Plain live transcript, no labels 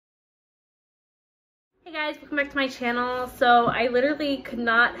Hey guys, welcome back to my channel. So I literally could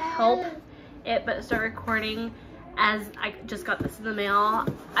not help it but start recording as I just got this in the mail.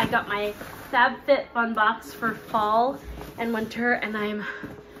 I got my FabFitFun box for fall and winter and I'm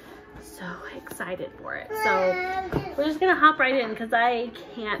so excited for it. So we're just gonna hop right in because I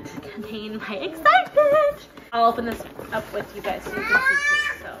can't contain my excitement. I'll open this up with you guys so you can see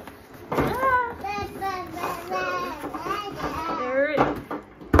too. So there it is.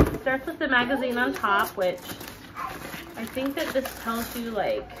 Starts with the magazine on top, which I think that this tells you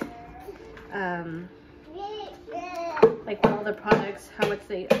like all the products, how much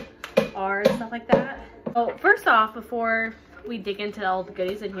they are and stuff like that. Oh, first off, before we dig into all the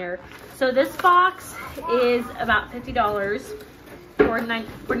goodies in here, so this box is about $50,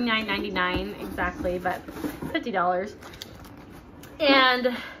 $49.99 exactly, but $50.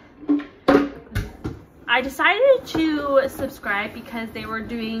 And I decided to subscribe because they were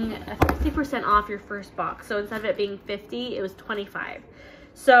doing a 50% off your first box. So instead of it being 50, it was 25.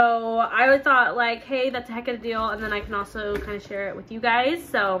 So I thought like, hey, that's a heck of a deal. And then I can also kind of share it with you guys.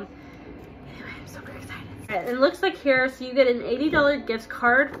 So anyway, I'm super excited. Right, it looks like here, so you get an $80 gift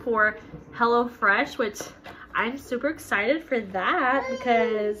card for HelloFresh, which I'm super excited for that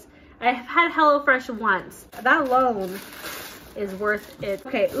because I have had HelloFresh once. That alone is worth it.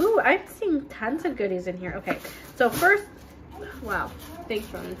 Okay, ooh, I'm seeing tons of goodies in here. Okay, so first, wow, thanks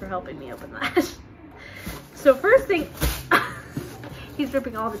Ronan for helping me open that. So first thing, he's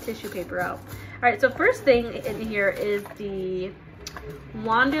ripping all the tissue paper out. All right, so first thing in here is the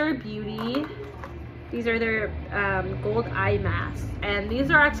Wander Beauty. These are their gold eye masks, and these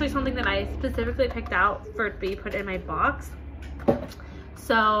are actually something that I specifically picked out for it to be put in my box.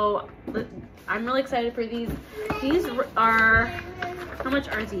 So I'm really excited for these. These are, how much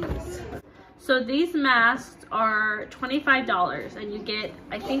are these? So these masks are $25 and you get,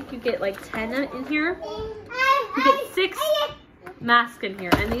 I think you get like 10 in here. You get 6 masks in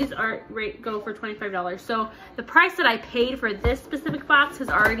here and these are go for $25. So the price that I paid for this specific box has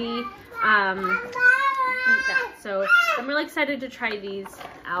already beat that. So I'm really excited to try these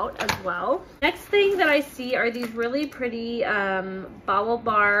out as well. Next thing that I see are these really pretty Bauble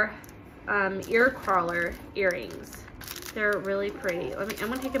bar ear crawler earrings. They're really pretty. I'm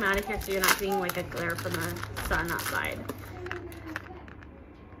gonna take them out of here so you're not seeing like a glare from the sun outside.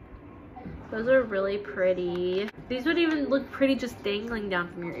 Those are really pretty. These would even look pretty just dangling down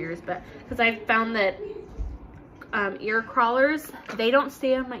from your ears, but because I've found that ear crawlers, they don't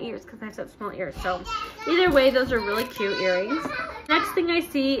stay on my ears because I have such small ears. So either way, those are really cute earrings. Next thing I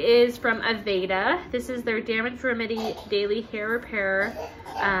see is from Aveda. This is their Damage Remedy Daily Hair Repair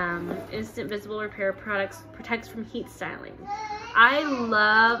Instant Visible Repair Products, protects from heat styling. I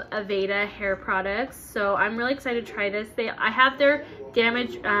love Aveda hair products, so I'm really excited to try this. I have their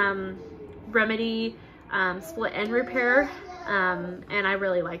Damage Remedy Split End Repair, and I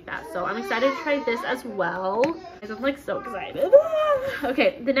really like that, so I'm excited to try this as well. I'm like so excited.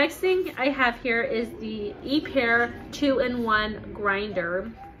 Okay, the next thing I have here is the E-Pair 2-in-1 grinder.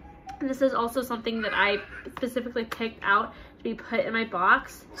 This is also something that I specifically picked out to be put in my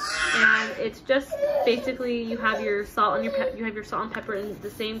box, and it's just basically you have your salt and your salt and pepper in the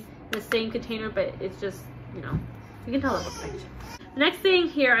same container, but it's just, you know, you can tell it looks like. The next thing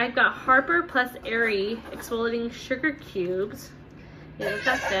here, I've got Harper plus Airy exfoliating sugar cubes. Yeah, I've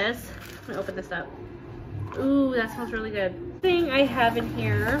got this. I'm gonna open this up. Ooh, that smells really good. Thing I have in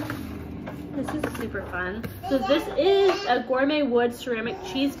here, this is super fun. So this is a Gourmet wood ceramic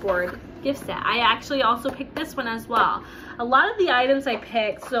cheese board gift set. I actually also picked this one as well. A lot of the items I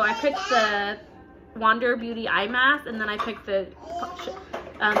picked, so I picked the Wander Beauty eye mask, and then I picked the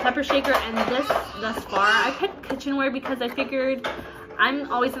pepper shaker, and this thus far I picked kitchenware because I figured I'm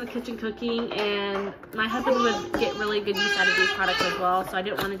always in the kitchen cooking and my husband would get really good use out of these products as well, so I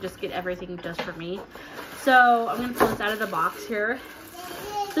didn't want to just get everything just for me. So I'm going to pull this out of the box here.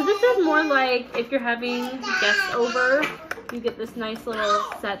 So this is more like if you're having guests over, you get this nice little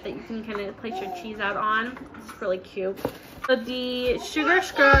set that you can kind of place your cheese out on. It's really cute. So the sugar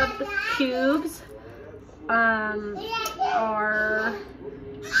scrub cubes are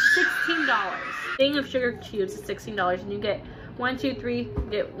 $16. Thing of sugar cubes is $16, and you get 1, 2, 3,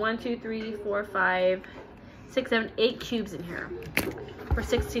 4, 5, 6, 7, 8 cubes in here for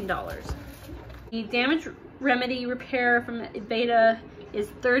 $16. The Damage Remedy Repair from Aveda is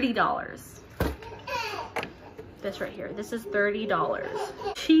 $30. This right here, this is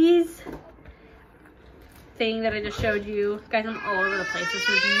 $30. Cheese thing that I just showed you. Guys, I'm all over the place. This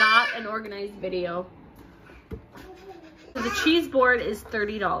is not an organized video. So the cheese board is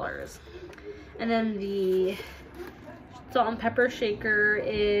 $30. And then the salt and pepper shaker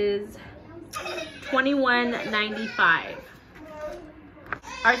is $21.95.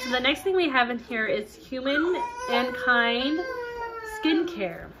 Alright, so the next thing we have in here is Human and Kind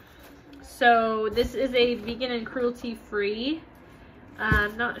skincare. So this is a vegan and cruelty free.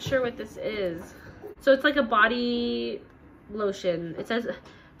 I'm not sure what this is. So it's like a body lotion. It says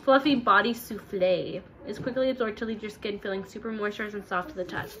fluffy body souffle. It's quickly absorbed to leave your skin feeling super moisturized and soft to the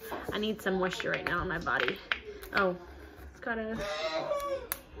touch. I need some moisture right now on my body. Oh, it's got a...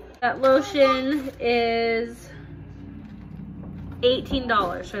 That lotion is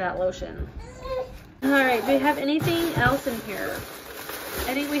 $18 for that lotion. All right, do we have anything else in here?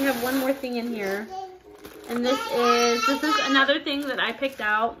 I think we have one more thing in here. And this is another thing that I picked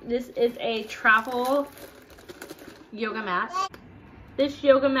out. This is a travel yoga mat. This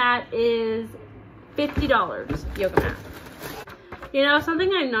yoga mat is $50 yoga mat. You know,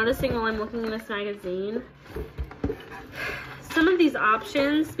 something I'm noticing while I'm looking in this magazine, some of these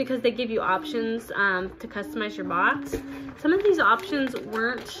options, because they give you options to customize your box, some of these options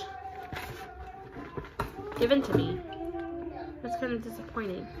weren't given to me. That's kind of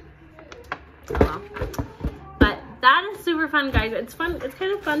disappointing. Oh well. But that is super fun, guys. It's fun. It's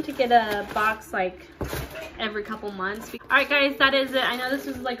kind of fun to get a box like every couple months. Alright guys, that is it. I know this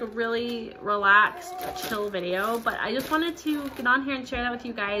was like a really relaxed, chill video, but I just wanted to get on here and share that with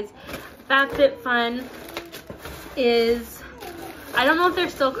you guys. FabFitFun is, I don't know if they're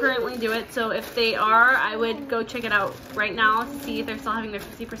still currently doing it, so if they are, I would go check it out right now to see if they're still having their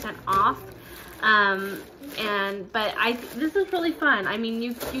 50% off. But this is really fun. I mean,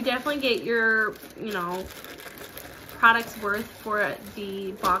 you definitely get your, you know, products worth for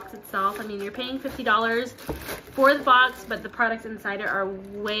the box itself. I mean, you're paying $50 for the box, but the products inside it are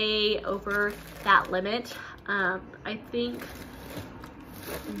way over that limit. I think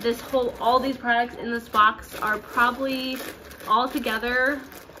all these products in this box are probably all together,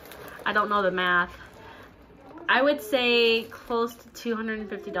 I don't know the math, I would say close to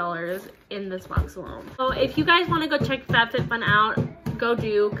 $250 in this box alone. So if you guys want to go check FabFitFun out, go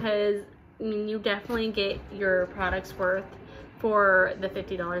do, because I mean, you definitely get your products worth for the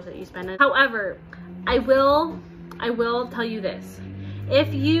 $50 that you spend. However, I will tell you this.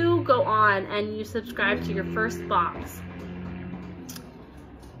 If you go on and you subscribe to your first box,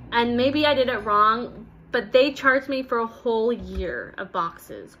 and maybe I did it wrong, but they charged me for a whole year of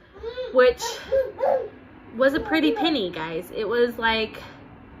boxes, which was a pretty penny, guys. It was like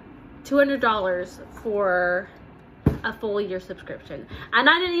 $200 for a full year subscription, and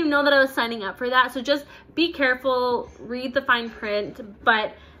I didn't even know that I was signing up for that. So just be careful, read the fine print,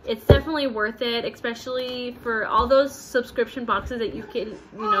 but it's definitely worth it, especially for all those subscription boxes that you can,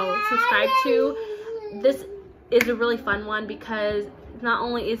 you know, subscribe to. This is a really fun one because not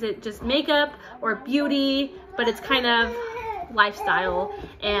only is it just makeup or beauty, but it's kind of lifestyle,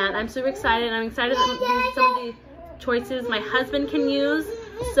 and I'm super excited. I'm excited that some of the choices my husband can use.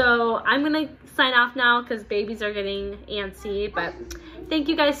 So I'm gonna sign off now because babies are getting antsy, but thank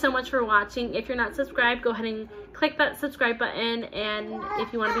you guys so much for watching. If you're not subscribed, go ahead and click that subscribe button, and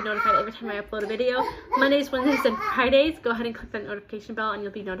if you want to be notified every time I upload a video, Mondays, Wednesdays, and Fridays, go ahead and click that notification bell and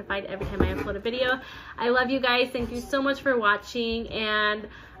you'll be notified every time I upload a video. I love you guys. Thank you so much for watching, and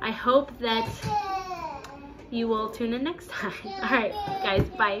I hope that you will tune in next time. All right, guys,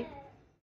 bye.